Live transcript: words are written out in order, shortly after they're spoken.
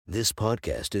This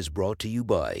podcast is brought to you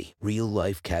by Real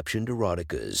Life Captioned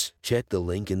Eroticas. Check the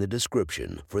link in the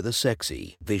description for the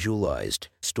sexy, visualized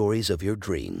stories of your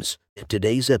dreams.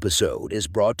 Today's episode is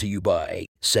brought to you by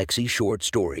Sexy Short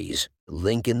Stories.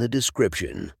 Link in the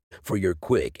description for your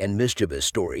quick and mischievous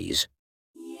stories.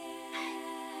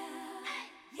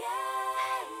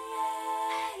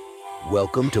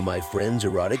 Welcome to my friend's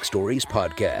Erotic Stories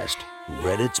podcast,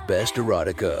 Reddit's Best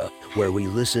Erotica, where we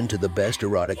listen to the best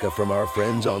erotica from our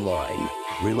friends online.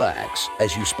 Relax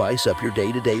as you spice up your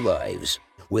day-to-day lives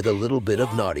with a little bit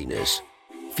of naughtiness.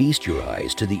 Feast your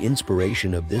eyes to the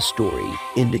inspiration of this story,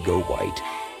 Indigo White.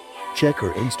 Check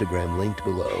her Instagram linked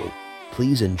below.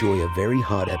 Please enjoy a very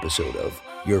hot episode of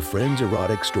Your Friend's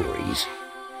Erotic Stories.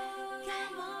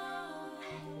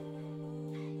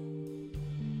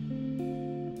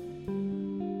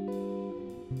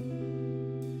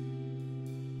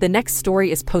 The next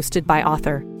story is posted by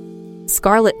author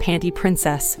Scarlet Panty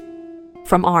Princess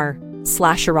from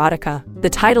r/erotica.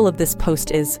 The title of this post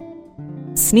is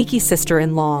Sneaky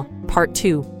Sister-in-Law, Part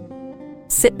 2.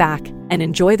 Sit back and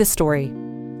enjoy the story.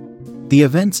 The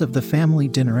events of the family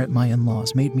dinner at my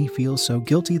in-laws made me feel so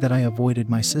guilty that I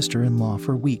avoided my sister-in-law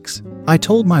for weeks. I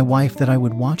told my wife that I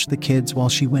would watch the kids while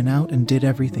she went out and did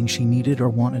everything she needed or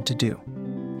wanted to do.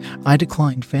 I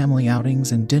declined family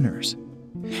outings and dinners.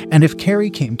 And if Carrie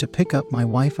came to pick up my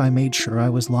wife, I made sure I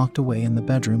was locked away in the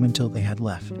bedroom until they had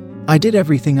left. I did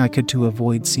everything I could to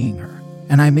avoid seeing her,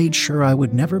 and I made sure I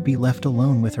would never be left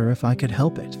alone with her if I could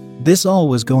help it. This all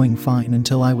was going fine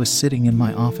until I was sitting in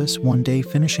my office one day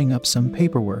finishing up some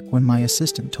paperwork when my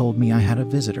assistant told me I had a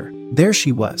visitor. There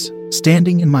she was,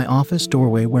 standing in my office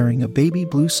doorway wearing a baby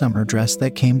blue summer dress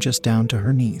that came just down to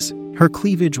her knees. Her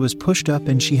cleavage was pushed up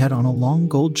and she had on a long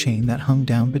gold chain that hung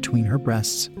down between her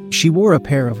breasts. She wore a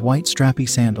pair of white strappy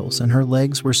sandals and her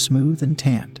legs were smooth and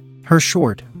tanned. Her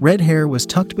short, red hair was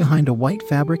tucked behind a white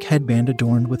fabric headband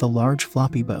adorned with a large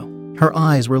floppy bow. Her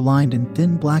eyes were lined in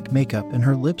thin black makeup and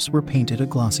her lips were painted a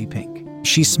glossy pink.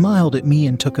 She smiled at me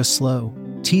and took a slow,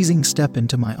 teasing step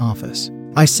into my office.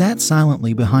 I sat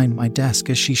silently behind my desk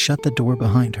as she shut the door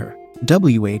behind her.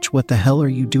 What the hell are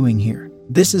you doing here?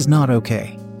 This is not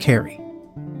okay, Carrie.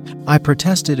 I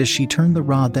protested as she turned the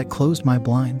rod that closed my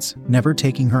blinds, never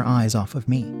taking her eyes off of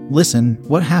me. Listen,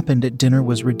 what happened at dinner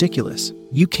was ridiculous.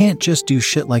 You can't just do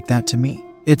shit like that to me.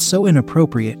 It's so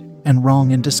inappropriate and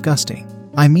wrong and disgusting.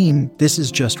 I mean, this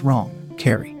is just wrong,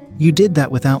 Carrie. You did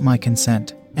that without my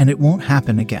consent, and it won't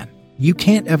happen again. You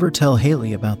can't ever tell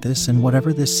Haley about this, and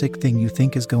whatever this sick thing you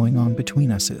think is going on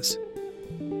between us is.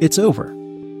 It's over.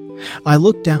 I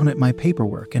looked down at my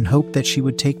paperwork and hoped that she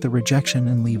would take the rejection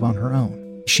and leave on her own.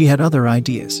 She had other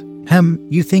ideas.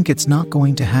 You think it's not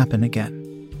going to happen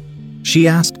again? She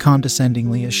asked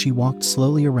condescendingly as she walked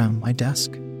slowly around my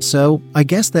desk. So, I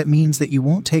guess that means that you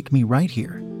won't take me right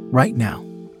here, right now.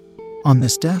 On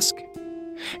this desk?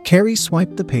 Carrie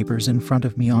swiped the papers in front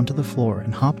of me onto the floor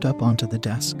and hopped up onto the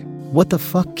desk. What the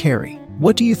fuck, Carrie?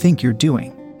 What do you think you're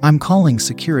doing? I'm calling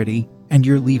security, and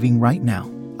you're leaving right now.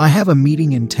 I have a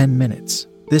meeting in 10 minutes.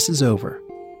 This is over.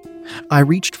 I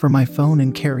reached for my phone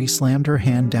and Carrie slammed her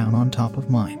hand down on top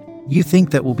of mine. You think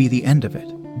that will be the end of it?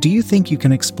 Do you think you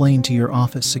can explain to your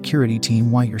office security team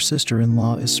why your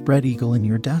sister-in-law is spread eagle in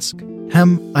your desk?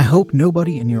 I hope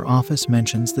nobody in your office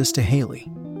mentions this to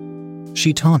Haley.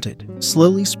 She taunted,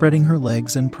 slowly spreading her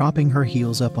legs and propping her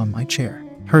heels up on my chair.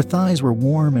 Her thighs were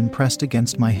warm and pressed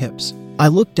against my hips. I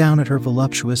looked down at her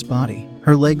voluptuous body,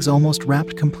 her legs almost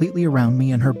wrapped completely around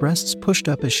me and her breasts pushed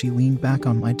up as she leaned back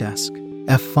on my desk.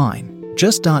 Fine.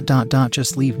 Just ...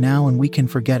 just leave now and we can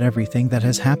forget everything that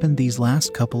has happened these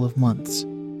last couple of months.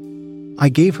 I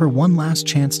gave her one last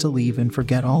chance to leave and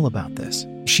forget all about this.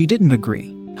 She didn't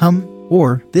agree.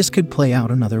 Or this could play out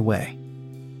another way.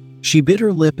 She bit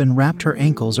her lip and wrapped her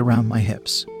ankles around my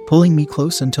hips, pulling me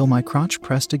close until my crotch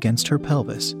pressed against her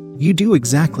pelvis. You do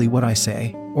exactly what I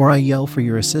say, or I yell for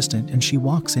your assistant and she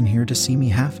walks in here to see me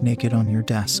half naked on your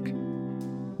desk.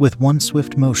 With one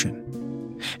swift motion,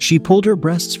 she pulled her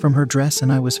breasts from her dress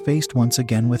and I was faced once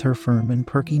again with her firm and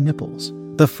perky nipples.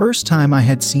 The first time I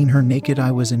had seen her naked,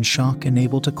 I was in shock and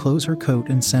able to close her coat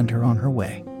and send her on her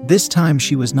way. This time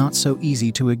she was not so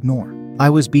easy to ignore. I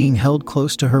was being held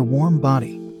close to her warm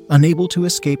body, unable to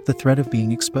escape the threat of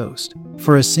being exposed.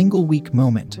 For a single weak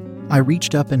moment, I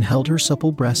reached up and held her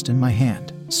supple breast in my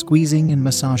hand, squeezing and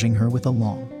massaging her with a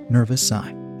long, nervous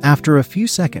sigh. After a few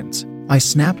seconds, I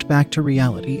snapped back to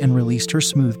reality and released her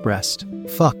smooth breast.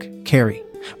 Fuck, Carrie.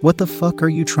 What the fuck are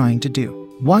you trying to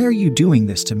do? Why are you doing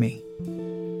this to me?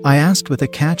 I asked with a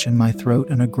catch in my throat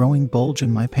and a growing bulge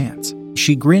in my pants.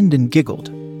 She grinned and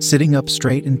giggled, sitting up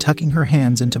straight and tucking her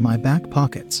hands into my back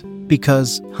pockets.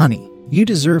 Because, honey, you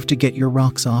deserve to get your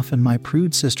rocks off and my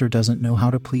prude sister doesn't know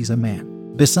how to please a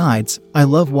man. Besides, I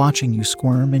love watching you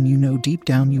squirm and you know deep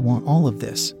down you want all of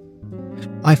this.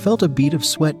 I felt a bead of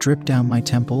sweat drip down my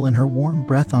temple and her warm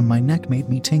breath on my neck made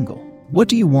me tingle. What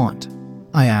do you want?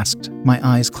 I asked, my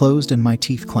eyes closed and my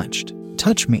teeth clenched.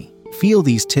 Touch me, feel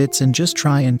these tits and just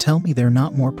try and tell me they're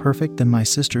not more perfect than my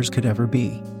sister's could ever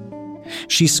be.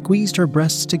 She squeezed her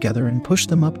breasts together and pushed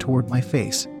them up toward my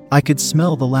face. I could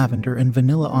smell the lavender and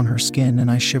vanilla on her skin and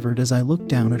I shivered as I looked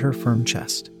down at her firm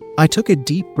chest. I took a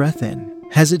deep breath in,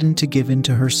 hesitant to give in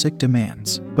to her sick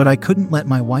demands, but I couldn't let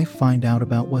my wife find out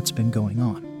about what's been going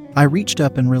on. I reached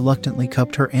up and reluctantly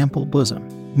cupped her ample bosom.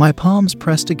 My palms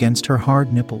pressed against her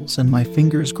hard nipples and my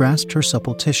fingers grasped her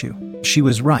supple tissue. She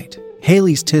was right.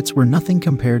 Haley's tits were nothing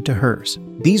compared to hers.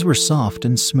 These were soft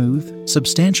and smooth,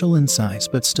 substantial in size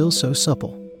but still so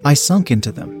supple. I sunk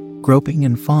into them, groping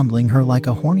and fondling her like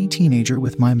a horny teenager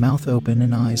with my mouth open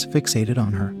and eyes fixated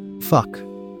on her. Fuck,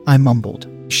 I mumbled.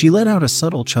 She let out a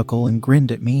subtle chuckle and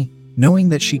grinned at me, knowing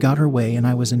that she got her way and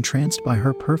I was entranced by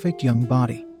her perfect young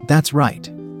body. That's right,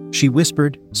 she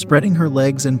whispered, spreading her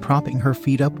legs and propping her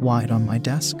feet up wide on my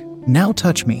desk. Now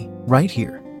touch me, right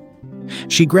here.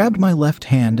 She grabbed my left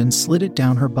hand and slid it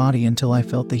down her body until I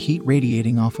felt the heat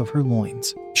radiating off of her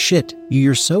loins. Shit,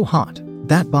 you're so hot.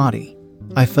 That body.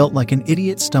 I felt like an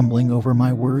idiot stumbling over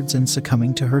my words and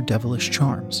succumbing to her devilish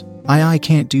charms. I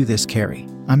can't do this, Carrie.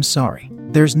 I'm sorry.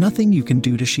 There's nothing you can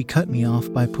do to. She cut me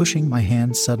off by pushing my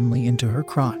hand suddenly into her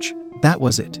crotch. That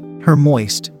was it. Her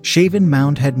moist, shaven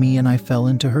mound had me and I fell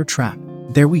into her trap.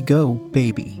 There we go,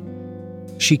 baby.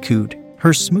 She cooed.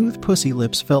 Her smooth pussy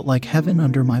lips felt like heaven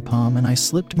under my palm and I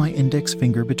slipped my index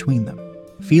finger between them,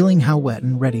 feeling how wet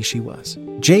and ready she was.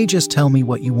 Jay, just tell me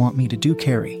what you want me to do,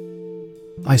 Carrie.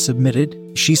 I submitted.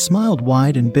 She smiled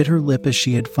wide and bit her lip as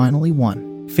she had finally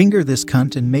won. Finger this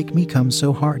cunt and make me come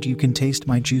so hard you can taste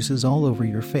my juices all over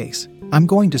your face. I'm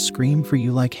going to scream for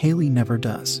you like Haley never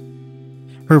does.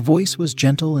 Her voice was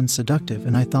gentle and seductive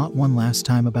and I thought one last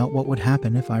time about what would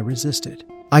happen if I resisted.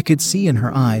 I could see in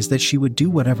her eyes that she would do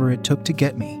whatever it took to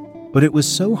get me, but it was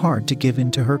so hard to give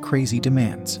in to her crazy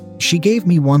demands. She gave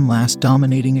me one last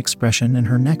dominating expression and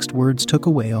her next words took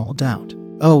away all doubt.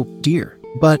 Oh, dear,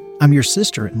 but I'm your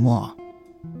sister-in-law.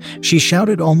 She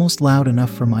shouted almost loud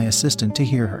enough for my assistant to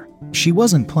hear her. She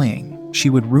wasn't playing. She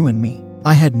would ruin me.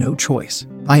 I had no choice.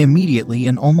 I immediately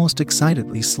and almost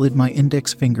excitedly slid my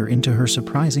index finger into her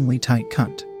surprisingly tight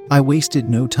cunt. I wasted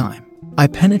no time. I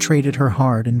penetrated her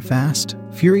hard and fast,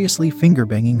 furiously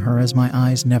finger-banging her as my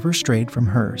eyes never strayed from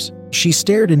hers. She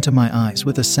stared into my eyes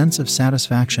with a sense of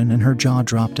satisfaction and her jaw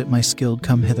dropped at my skilled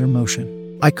come-hither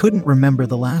motion. I couldn't remember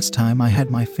the last time I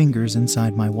had my fingers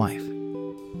inside my wife.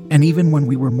 And even when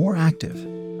we were more active,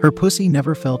 her pussy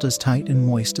never felt as tight and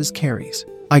moist as Carrie's.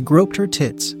 I groped her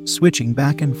tits, switching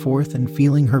back and forth and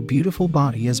feeling her beautiful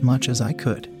body as much as I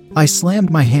could. I slammed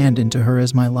my hand into her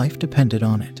as my life depended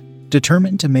on it,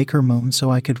 determined to make her moan so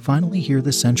I could finally hear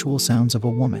the sensual sounds of a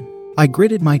woman. I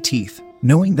gritted my teeth,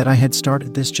 knowing that I had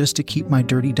started this just to keep my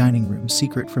dirty dining room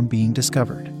secret from being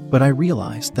discovered, but I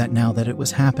realized that now that it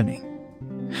was happening,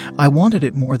 I wanted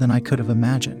it more than I could have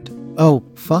imagined. Oh,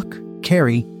 fuck,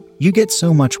 Carrie, you get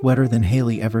so much wetter than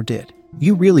Haley ever did.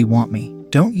 You really want me,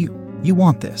 don't you? You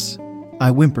want this. I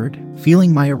whimpered,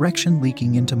 feeling my erection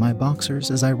leaking into my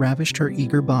boxers as I ravished her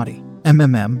eager body. I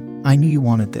knew you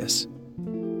wanted this.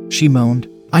 She moaned.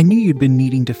 I knew you'd been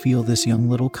needing to feel this young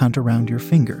little cunt around your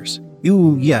fingers.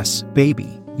 Ooh, yes,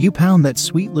 baby. You pound that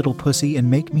sweet little pussy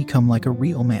and make me come like a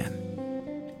real man.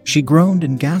 She groaned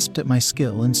and gasped at my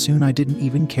skill and soon I didn't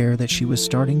even care that she was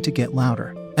starting to get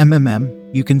louder.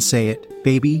 You can say it,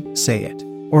 baby, say it.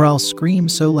 Or I'll scream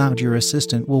so loud your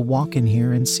assistant will walk in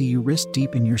here and see you wrist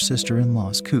deep in your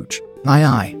sister-in-law's cooch.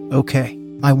 Okay,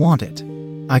 I want it.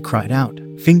 I cried out,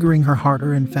 fingering her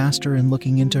harder and faster and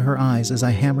looking into her eyes as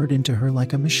I hammered into her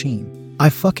like a machine. I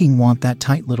fucking want that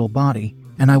tight little body,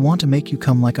 and I want to make you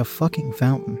come like a fucking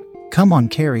fountain. Come on,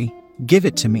 Carrie, give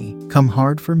it to me, come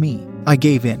hard for me. I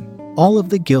gave in. All of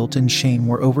the guilt and shame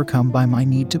were overcome by my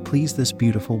need to please this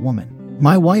beautiful woman.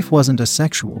 My wife wasn't a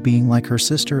sexual being like her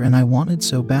sister and I wanted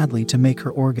so badly to make her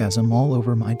orgasm all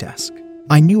over my desk.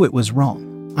 I knew it was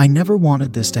wrong. I never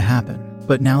wanted this to happen,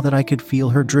 but now that I could feel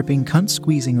her dripping cunt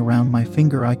squeezing around my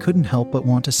finger I couldn't help but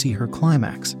want to see her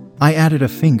climax. I added a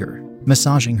finger,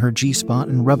 massaging her G-spot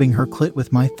and rubbing her clit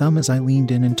with my thumb as I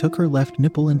leaned in and took her left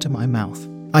nipple into my mouth.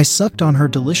 I sucked on her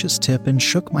delicious tip and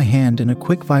shook my hand in a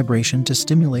quick vibration to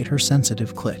stimulate her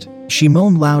sensitive clit. She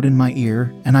moaned loud in my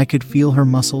ear, and I could feel her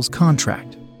muscles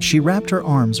contract. She wrapped her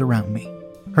arms around me,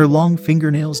 her long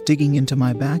fingernails digging into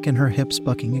my back and her hips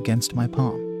bucking against my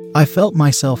palm. I felt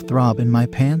myself throb in my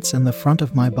pants and the front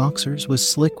of my boxers was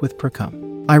slick with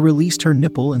precum. I released her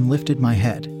nipple and lifted my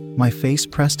head, my face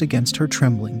pressed against her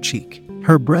trembling cheek.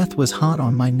 Her breath was hot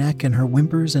on my neck and her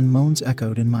whimpers and moans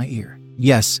echoed in my ear.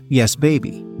 Yes, yes,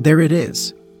 baby, there it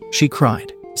is, she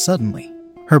cried. Suddenly,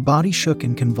 her body shook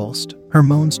and convulsed. Her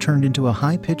moans turned into a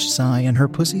high-pitched sigh and her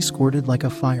pussy squirted like a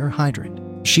fire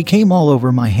hydrant. She came all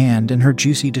over my hand and her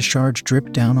juicy discharge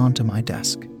dripped down onto my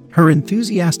desk. Her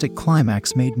enthusiastic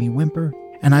climax made me whimper,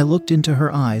 and I looked into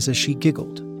her eyes as she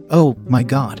giggled. Oh, my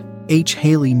God,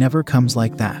 Haley never comes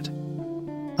like that,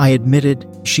 I admitted.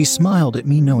 She smiled at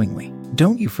me knowingly.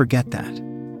 Don't you forget that,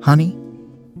 honey,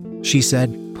 she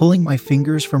said, pulling my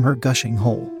fingers from her gushing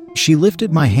hole. She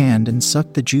lifted my hand and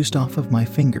sucked the juice off of my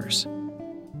fingers,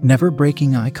 never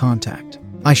breaking eye contact.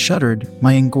 I shuddered,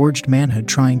 my engorged manhood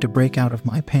trying to break out of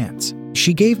my pants.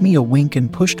 She gave me a wink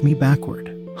and pushed me backward,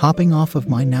 hopping off of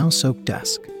my now-soaked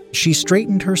desk. She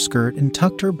straightened her skirt and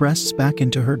tucked her breasts back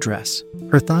into her dress,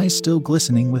 her thighs still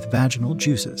glistening with vaginal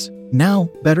juices. Now,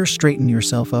 better straighten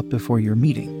yourself up before your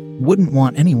meeting. Wouldn't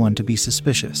want anyone to be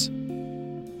suspicious.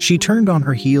 She turned on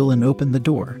her heel and opened the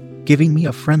door, giving me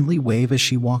a friendly wave as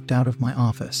she walked out of my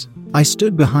office. I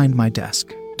stood behind my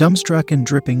desk, dumbstruck and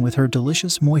dripping with her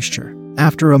delicious moisture.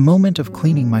 After a moment of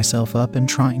cleaning myself up and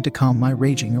trying to calm my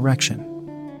raging erection,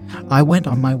 I went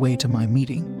on my way to my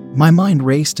meeting. My mind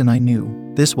raced and I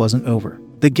knew this wasn't over.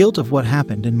 The guilt of what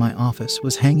happened in my office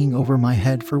was hanging over my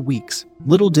head for weeks.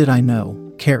 Little did I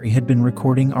know, Carrie had been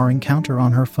recording our encounter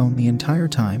on her phone the entire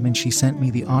time and she sent me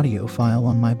the audio file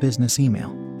on my business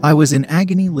email. I was in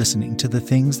agony listening to the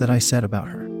things that I said about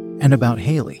her, and about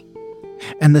Haley,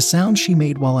 and the sounds she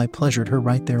made while I pleasured her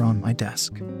right there on my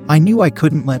desk. I knew I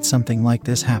couldn't let something like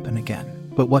this happen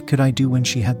again, but what could I do when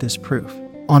she had this proof?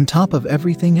 On top of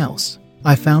everything else,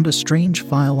 I found a strange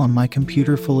file on my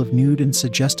computer full of nude and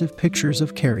suggestive pictures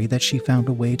of Carrie that she found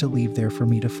a way to leave there for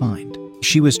me to find.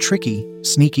 She was tricky,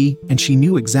 sneaky, and she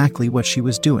knew exactly what she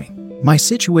was doing. My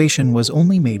situation was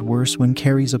only made worse when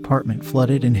Carrie's apartment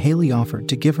flooded and Haley offered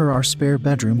to give her our spare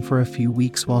bedroom for a few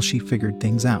weeks while she figured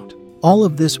things out. All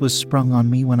of this was sprung on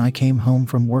me when I came home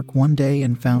from work one day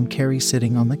and found Carrie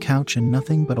sitting on the couch in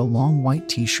nothing but a long white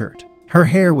t-shirt. Her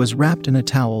hair was wrapped in a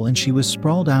towel and she was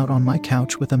sprawled out on my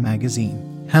couch with a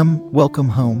magazine. Welcome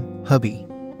home, hubby,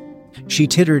 she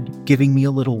tittered, giving me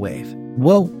a little wave.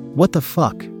 Whoa, what the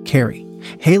fuck, Carrie?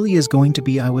 Haley is going to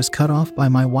be. I was cut off by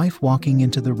my wife walking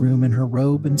into the room in her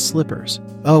robe and slippers.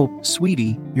 Oh,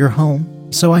 sweetie, you're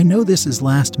home? So I know this is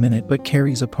last minute, but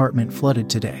Carrie's apartment flooded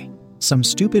today. Some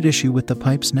stupid issue with the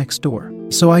pipes next door.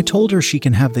 So I told her she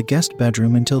can have the guest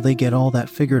bedroom until they get all that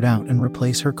figured out and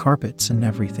replace her carpets and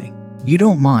everything. You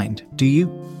don't mind, do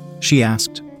you? She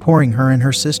asked, pouring her and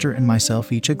her sister and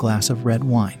myself each a glass of red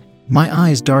wine. My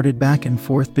eyes darted back and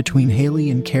forth between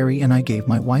Haley and Carrie and I gave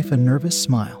my wife a nervous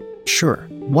smile. Sure,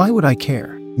 why would I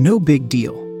care? No big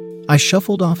deal. I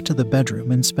shuffled off to the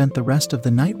bedroom and spent the rest of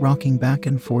the night rocking back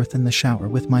and forth in the shower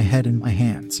with my head in my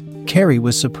hands. Carrie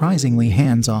was surprisingly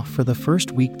hands-off for the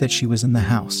first week that she was in the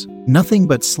house. Nothing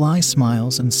but sly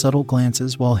smiles and subtle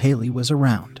glances while Haley was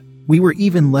around. We were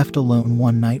even left alone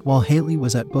one night while Haley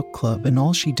was at book club and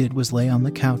all she did was lay on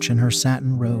the couch in her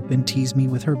satin robe and tease me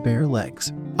with her bare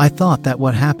legs. I thought that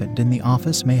what happened in the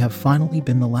office may have finally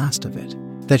been the last of it,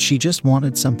 that she just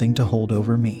wanted something to hold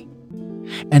over me.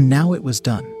 And now it was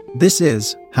done. This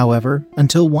is, however,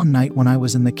 until one night when I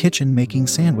was in the kitchen making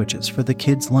sandwiches for the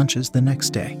kids' lunches the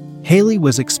next day. Haley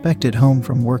was expected home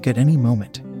from work at any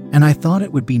moment, and I thought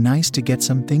it would be nice to get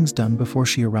some things done before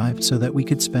she arrived so that we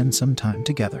could spend some time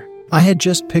together. I had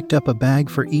just picked up a bag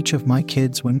for each of my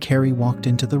kids when Carrie walked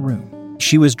into the room.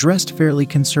 She was dressed fairly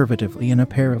conservatively in a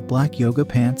pair of black yoga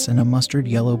pants and a mustard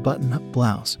yellow button-up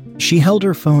blouse. She held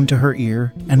her phone to her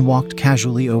ear and walked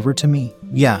casually over to me.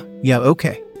 Yeah,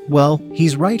 okay. Well,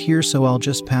 he's right here, so I'll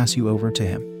just pass you over to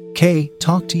him. Kay,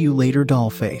 talk to you later,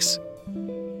 dollface.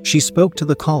 She spoke to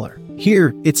the caller.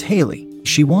 Here, it's Haley.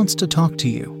 She wants to talk to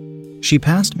you. She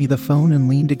passed me the phone and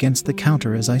leaned against the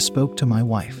counter as I spoke to my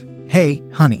wife. Hey,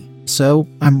 honey. So,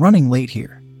 I'm running late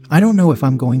here. I don't know if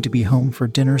I'm going to be home for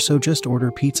dinner, so just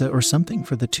order pizza or something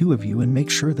for the two of you and make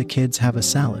sure the kids have a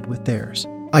salad with theirs.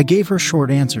 I gave her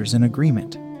short answers in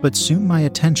agreement, but soon my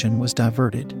attention was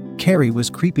diverted. Carrie was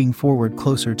creeping forward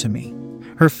closer to me,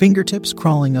 her fingertips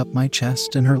crawling up my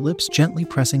chest and her lips gently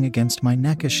pressing against my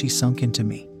neck as she sunk into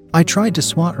me. I tried to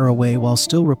swat her away while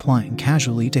still replying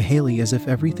casually to Haley as if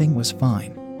everything was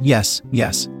fine. Yes,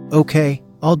 okay,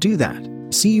 I'll do that.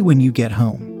 See you when you get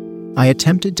home. I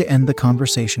attempted to end the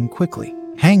conversation quickly.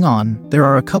 Hang on, there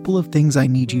are a couple of things I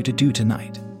need you to do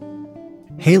tonight,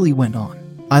 Haley went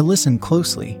on. I listened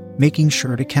closely, making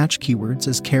sure to catch keywords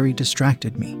as Carrie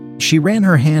distracted me. She ran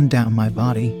her hand down my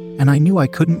body, and I knew I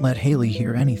couldn't let Haley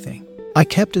hear anything. I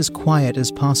kept as quiet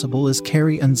as possible as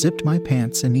Carrie unzipped my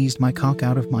pants and eased my cock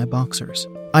out of my boxers.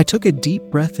 I took a deep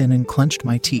breath in and clenched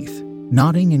my teeth,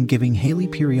 nodding and giving Haley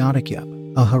periodic yup,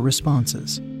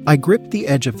 responses. I gripped the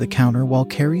edge of the counter while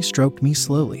Carrie stroked me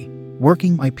slowly,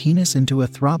 working my penis into a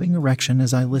throbbing erection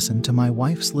as I listened to my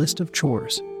wife's list of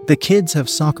chores. The kids have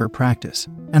soccer practice,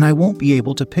 and I won't be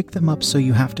able to pick them up, so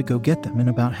you have to go get them in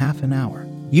about half an hour.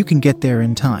 You can get there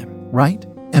in time, right?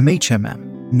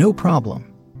 MHMM. No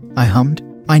problem. I hummed.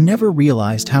 I never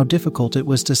realized how difficult it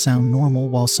was to sound normal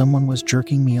while someone was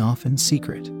jerking me off in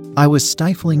secret. I was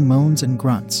stifling moans and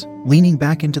grunts, leaning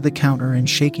back into the counter and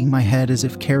shaking my head as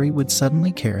if Carrie would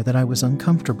suddenly care that I was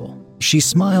uncomfortable. She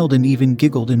smiled and even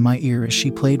giggled in my ear as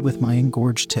she played with my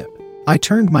engorged tip. I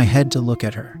turned my head to look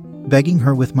at her, begging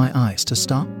her with my eyes to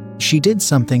stop. She did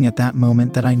something at that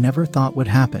moment that I never thought would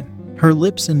happen. Her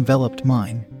lips enveloped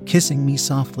mine, kissing me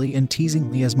softly and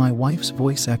teasingly as my wife's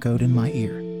voice echoed in my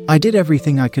ear. I did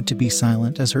everything I could to be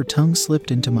silent as her tongue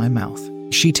slipped into my mouth.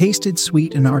 She tasted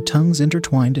sweet and our tongues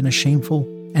intertwined in a shameful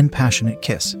and passionate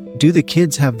kiss. Do the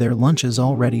kids have their lunches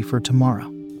all ready for tomorrow?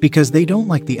 Because they don't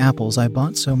like the apples I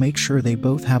bought, so make sure they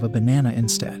both have a banana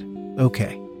instead.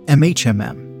 Okay.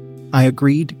 MHMM. I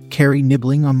agreed, Carrie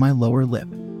nibbling on my lower lip.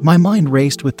 My mind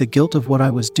raced with the guilt of what I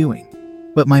was doing,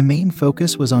 but my main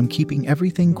focus was on keeping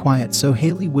everything quiet so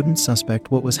Haley wouldn't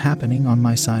suspect what was happening on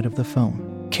my side of the phone.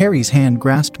 Carrie's hand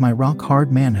grasped my rock-hard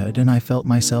manhood and I felt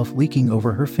myself leaking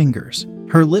over her fingers.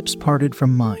 Her lips parted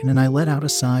from mine and I let out a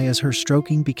sigh as her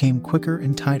stroking became quicker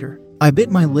and tighter. I bit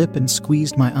my lip and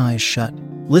squeezed my eyes shut,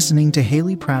 listening to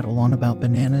Haley prattle on about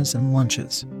bananas and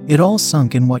lunches. It all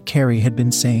sunk in what Carrie had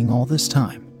been saying all this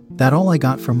time, that all I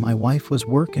got from my wife was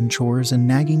work and chores and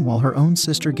nagging while her own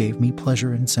sister gave me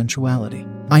pleasure and sensuality.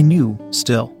 I knew,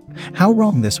 still, how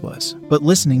wrong this was, but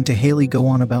listening to Haley go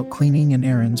on about cleaning and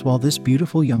errands while this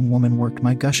beautiful young woman worked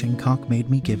my gushing cock made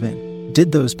me give in.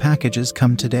 Did those packages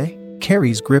come today?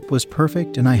 Carrie's grip was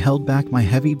perfect and I held back my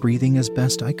heavy breathing as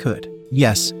best I could.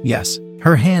 Yes.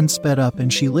 Her hand sped up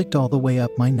and she licked all the way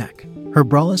up my neck, her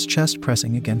braless chest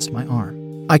pressing against my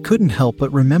arm. I couldn't help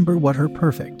but remember what her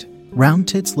perfect, round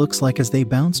tits looks like as they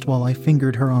bounced while I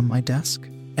fingered her on my desk.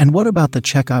 And what about the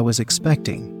check I was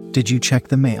expecting? Did you check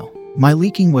the mail? My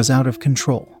leaking was out of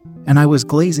control, and I was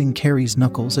glazing Carrie's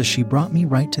knuckles as she brought me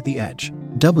right to the edge.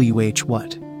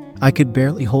 What? I could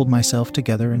barely hold myself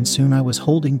together and soon I was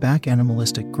holding back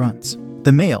animalistic grunts.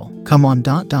 The mail, come on,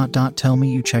 tell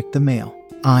me you checked the mail.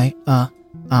 I.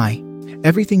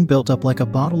 Everything built up like a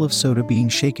bottle of soda being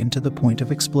shaken to the point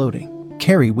of exploding.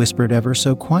 Carrie whispered ever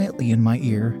so quietly in my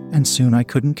ear, and soon I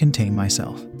couldn't contain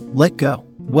myself. Let go.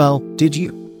 Well, did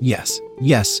you? Yes.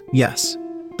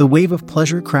 The wave of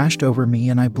pleasure crashed over me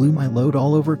and I blew my load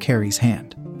all over Carrie's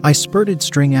hand. I spurted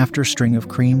string after string of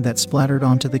cream that splattered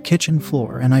onto the kitchen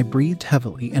floor and I breathed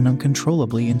heavily and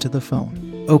uncontrollably into the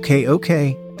phone.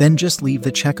 Okay, then just leave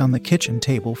the check on the kitchen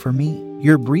table for me.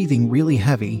 You're breathing really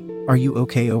heavy. Are you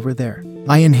okay over there?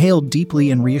 I inhaled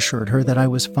deeply and reassured her that I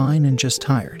was fine and just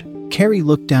tired. Carrie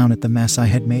looked down at the mess I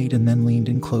had made and then leaned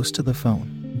in close to the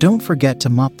phone. Don't forget to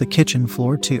mop the kitchen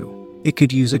floor too. It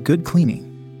could use a good cleaning.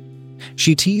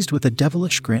 She teased with a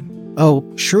devilish grin. Oh,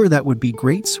 sure, that would be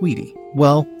great, sweetie.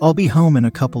 Well, I'll be home in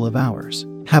a couple of hours.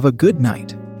 Have a good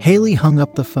night. Haley hung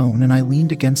up the phone and I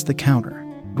leaned against the counter,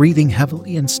 breathing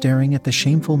heavily and staring at the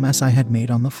shameful mess I had made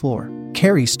on the floor.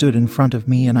 Carrie stood in front of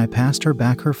me and I passed her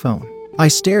back her phone. I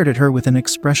stared at her with an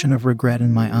expression of regret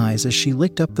in my eyes as she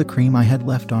licked up the cream I had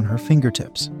left on her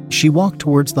fingertips. She walked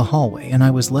towards the hallway and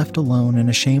I was left alone and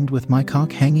ashamed with my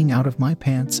cock hanging out of my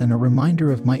pants and a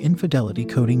reminder of my infidelity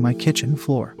coating my kitchen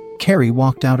floor. Carrie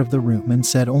walked out of the room and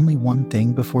said only one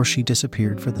thing before she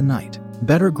disappeared for the night.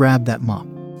 Better grab that mop.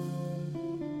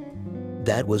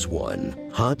 That was one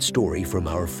hot story from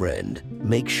our friend.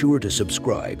 Make sure to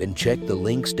subscribe and check the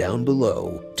links down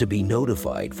below to be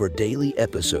notified for daily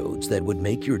episodes that would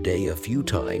make your day a few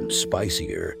times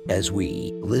spicier as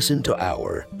we listen to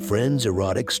our friends'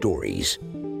 erotic stories.